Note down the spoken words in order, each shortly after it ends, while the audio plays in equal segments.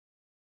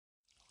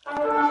The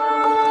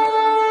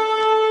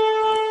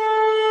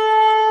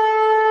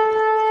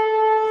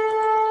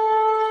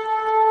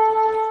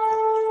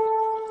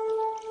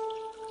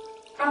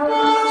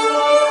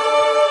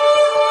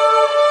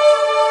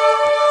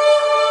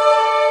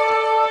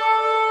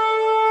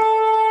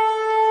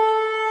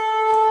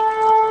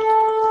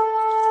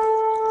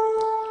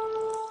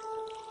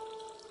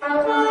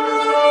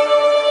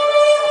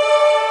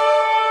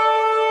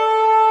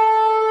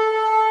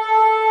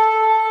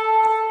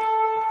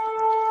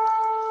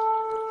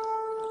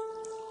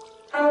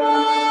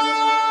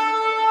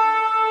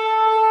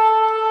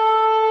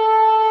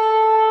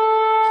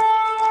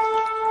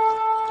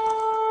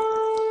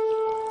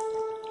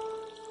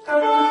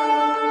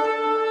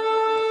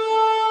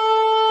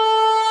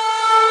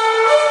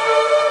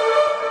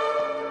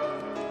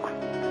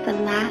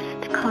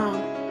last call,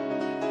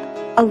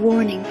 a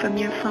warning from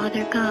your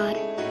Father God.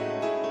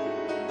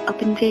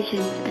 Open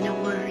visions and a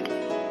word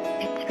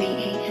at 3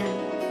 a.m.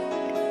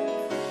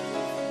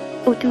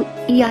 Otu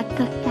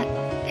iata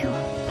satyo,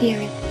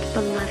 dearest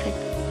beloveds.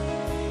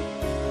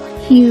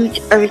 Huge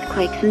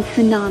earthquakes and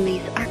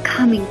tsunamis are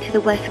coming to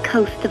the west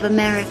coast of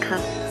America.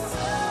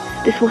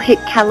 This will hit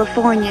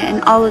California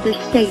and all other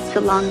states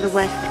along the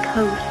west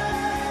coast.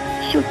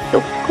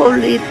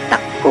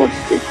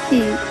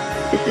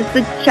 This is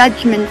the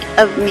judgment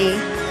of me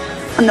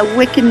on the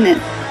wickedness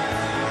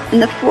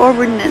and the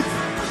forwardness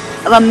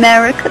of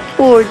America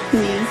towards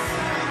me.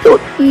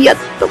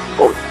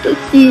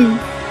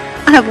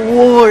 I have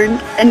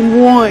warned and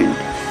warned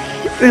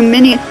through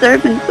many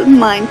servants of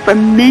mine for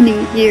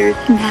many years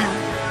now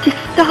to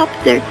stop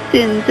their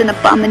sins and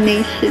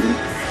abominations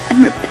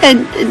and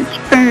repent and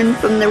turn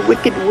from their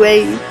wicked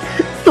ways.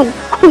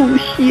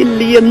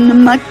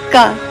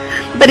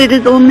 But it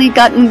has only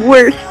gotten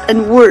worse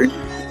and worse.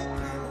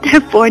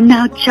 Therefore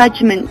now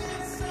judgment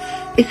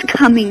is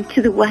coming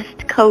to the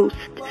west coast.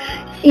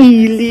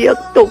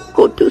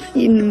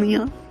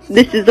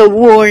 This is a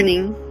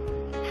warning.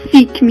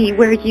 Seek me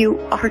where you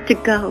are to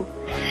go.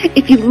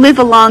 If you live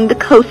along the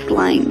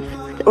coastlines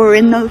or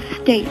in those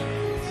states.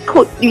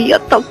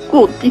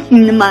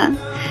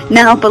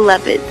 Now,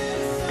 beloved,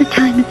 the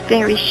time is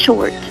very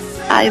short.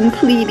 I am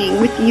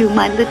pleading with you,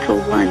 my little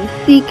one.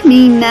 Seek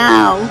me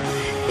now.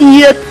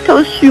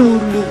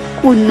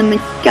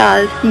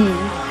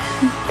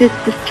 This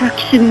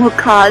destruction will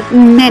cause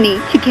many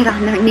to get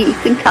on their knees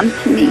and come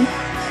to me.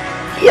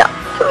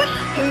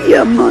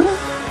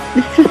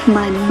 This is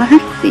my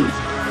mercy.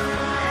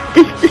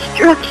 This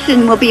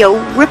destruction will be a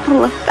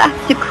ripple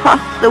effect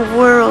across the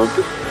world.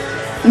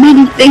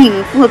 Many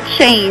things will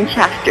change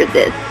after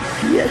this.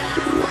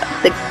 Yeshua,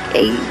 the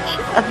age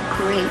of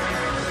grace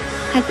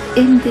has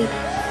ended,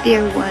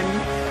 dear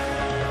ones.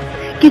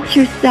 Get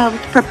yourselves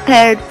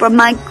prepared for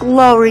my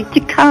glory to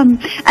come,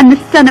 and the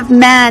Son of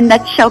Man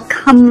that shall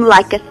come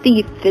like a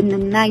thief in the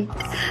night.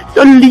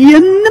 So,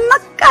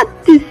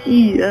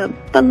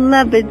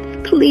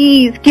 beloveds,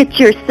 please get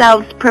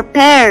yourselves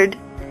prepared.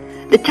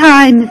 The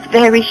time is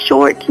very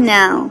short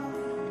now.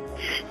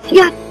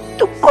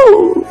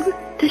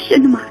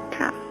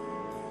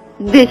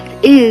 This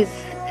is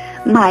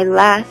my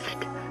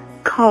last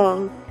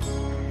call.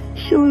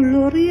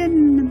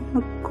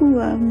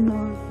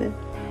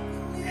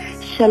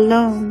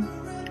 Shalom.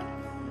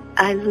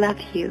 I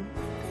love you.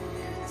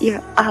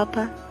 Your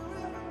Abba,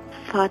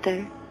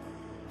 Father,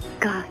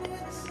 God.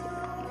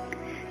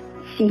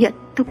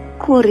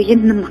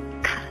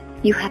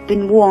 You have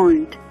been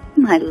warned,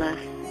 my love.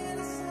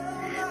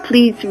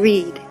 Please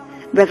read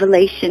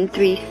Revelation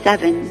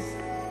 3:7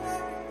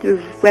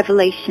 through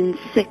Revelation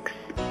 6.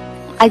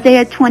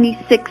 Isaiah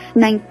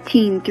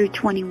 26:19 through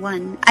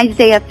 21.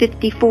 Isaiah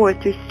 54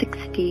 through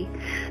 60.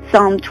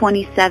 Psalm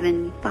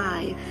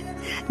 27:5.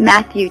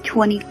 Matthew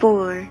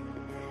 24,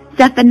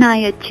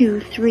 Zephaniah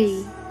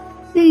 2:3.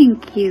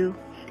 Thank you.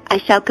 I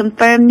shall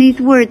confirm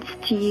these words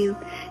to you.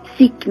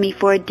 Seek me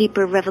for a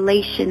deeper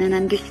revelation and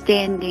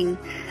understanding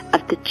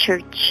of the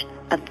Church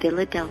of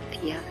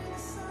Philadelphia.